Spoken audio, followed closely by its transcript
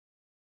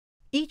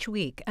Each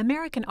week,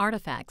 American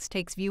Artifacts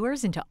takes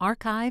viewers into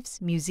archives,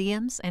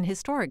 museums, and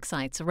historic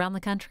sites around the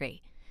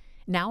country.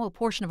 Now, a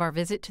portion of our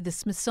visit to the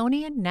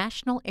Smithsonian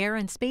National Air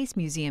and Space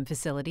Museum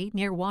facility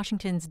near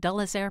Washington's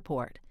Dulles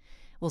Airport.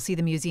 We'll see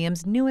the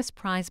museum's newest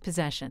prized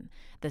possession,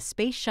 the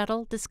Space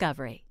Shuttle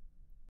Discovery.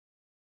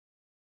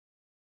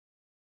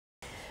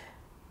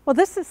 Well,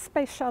 this is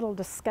Space Shuttle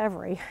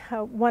Discovery,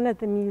 one of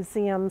the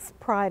museum's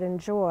pride and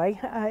joy.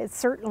 It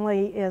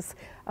certainly is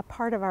a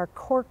part of our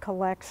core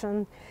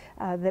collection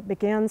that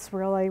begins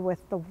really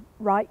with the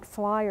Wright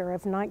Flyer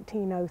of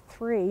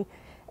 1903.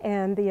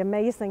 And the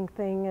amazing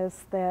thing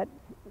is that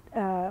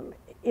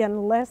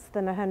in less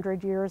than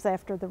 100 years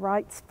after the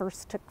Wrights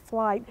first took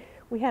flight,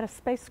 we had a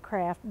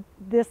spacecraft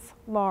this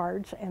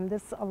large and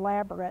this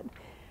elaborate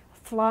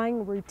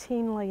flying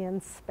routinely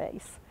in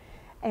space.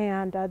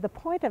 And the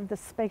point of the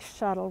space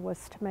shuttle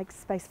was to make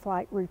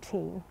spaceflight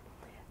routine,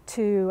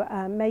 to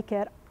make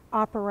it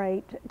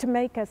operate, to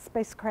make a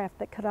spacecraft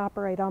that could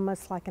operate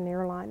almost like an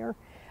airliner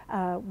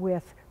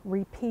with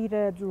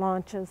repeated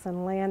launches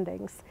and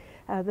landings.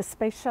 The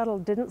space shuttle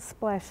didn't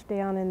splash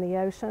down in the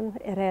ocean.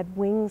 It had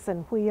wings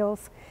and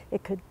wheels.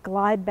 It could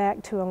glide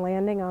back to a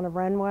landing on a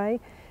runway,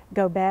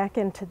 go back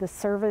into the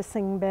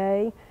servicing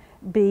bay,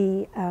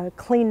 be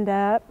cleaned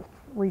up,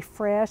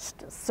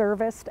 refreshed,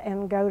 serviced,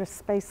 and go to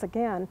space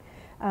again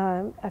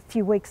a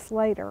few weeks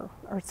later,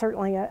 or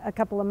certainly a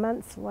couple of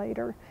months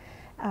later.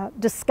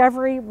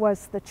 Discovery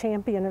was the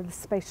champion of the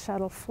space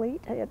shuttle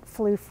fleet. It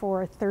flew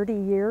for 30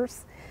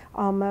 years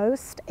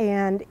almost,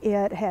 and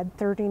it had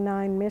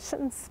 39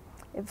 missions.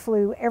 It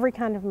flew every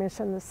kind of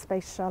mission the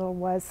space shuttle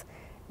was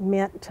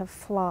meant to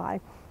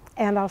fly.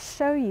 And I'll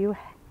show you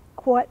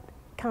what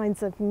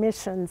kinds of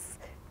missions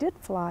did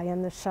fly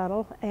in the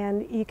shuttle,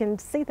 and you can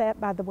see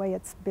that by the way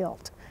it's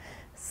built.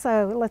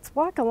 So let's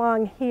walk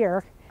along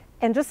here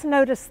and just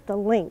notice the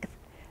length.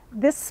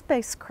 This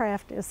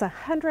spacecraft is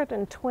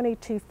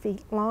 122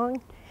 feet long.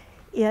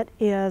 It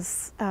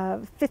is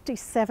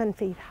 57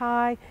 feet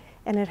high,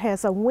 and it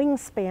has a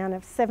wingspan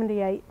of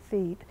 78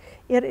 feet.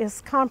 It is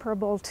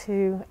comparable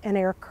to an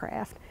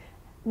aircraft.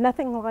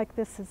 Nothing like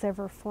this has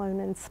ever flown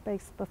in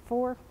space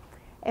before,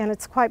 and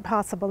it's quite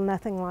possible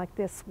nothing like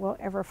this will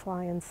ever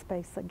fly in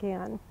space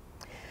again.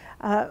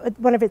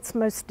 One of its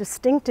most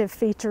distinctive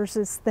features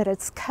is that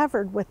it's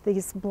covered with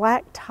these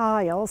black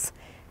tiles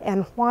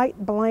and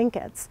white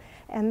blankets,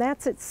 and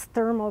that's its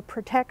thermal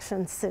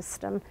protection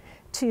system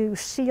to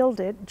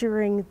shield it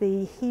during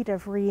the heat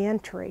of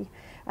re-entry.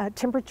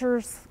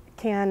 Temperatures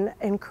can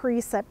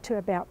increase up to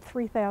about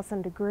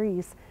 3,000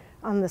 degrees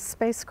on the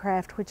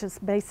spacecraft, which is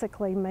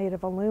basically made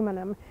of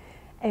aluminum,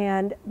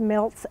 and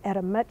melts at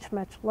a much,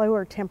 much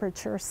lower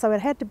temperature. So it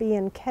had to be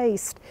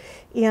encased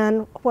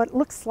in what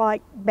looks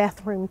like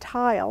bathroom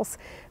tiles,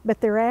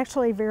 but they're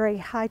actually very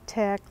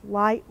high-tech,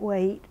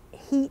 lightweight,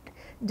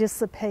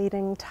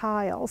 heat-dissipating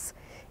tiles.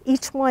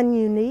 Each one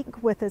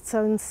unique with its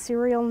own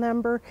serial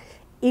number,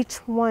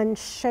 each one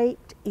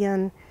shaped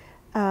in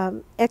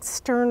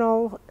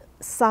external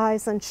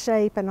size and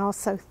shape and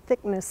also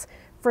thickness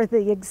for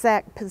the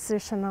exact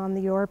position on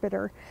the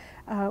orbiter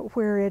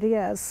where it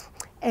is.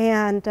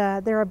 And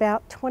there are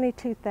about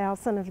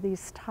 22,000 of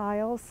these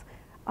tiles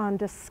on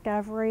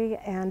Discovery,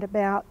 and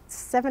about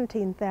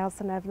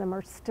 17,000 of them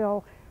are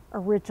still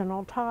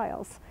original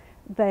tiles.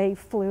 They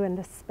flew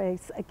into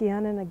space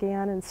again and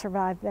again and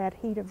survived that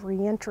heat of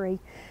re-entry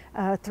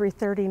through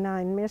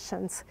 39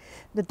 missions.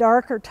 The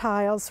darker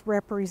tiles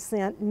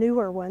represent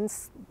newer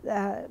ones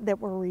that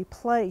were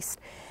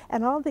replaced.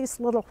 And all these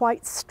little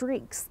white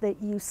streaks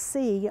that you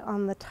see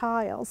on the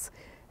tiles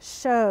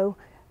show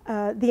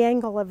the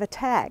angle of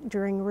attack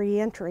during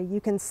re-entry.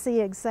 You can see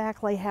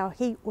exactly how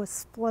heat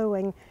was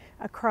flowing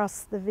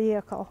across the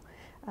vehicle.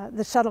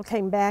 The shuttle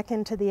came back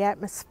into the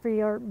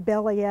atmosphere,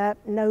 belly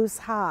up, nose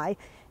high,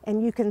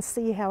 and you can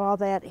see how all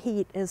that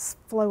heat is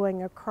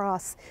flowing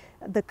across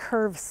the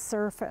curved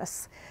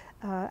surface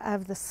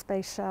of the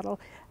space shuttle.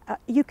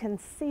 You can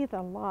see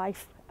the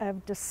life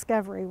of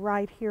Discovery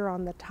right here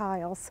on the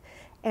tiles,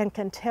 and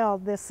can tell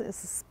this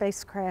is a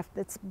spacecraft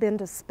that's been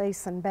to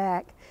space and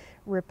back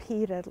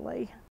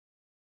repeatedly.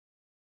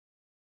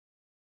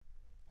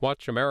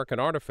 Watch American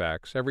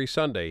Artifacts every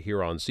Sunday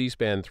here on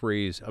C-SPAN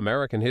 3's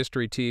American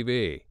History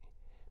TV.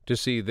 To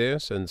see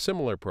this and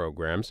similar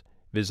programs,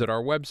 visit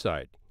our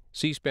website,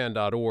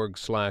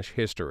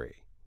 cspan.org/history.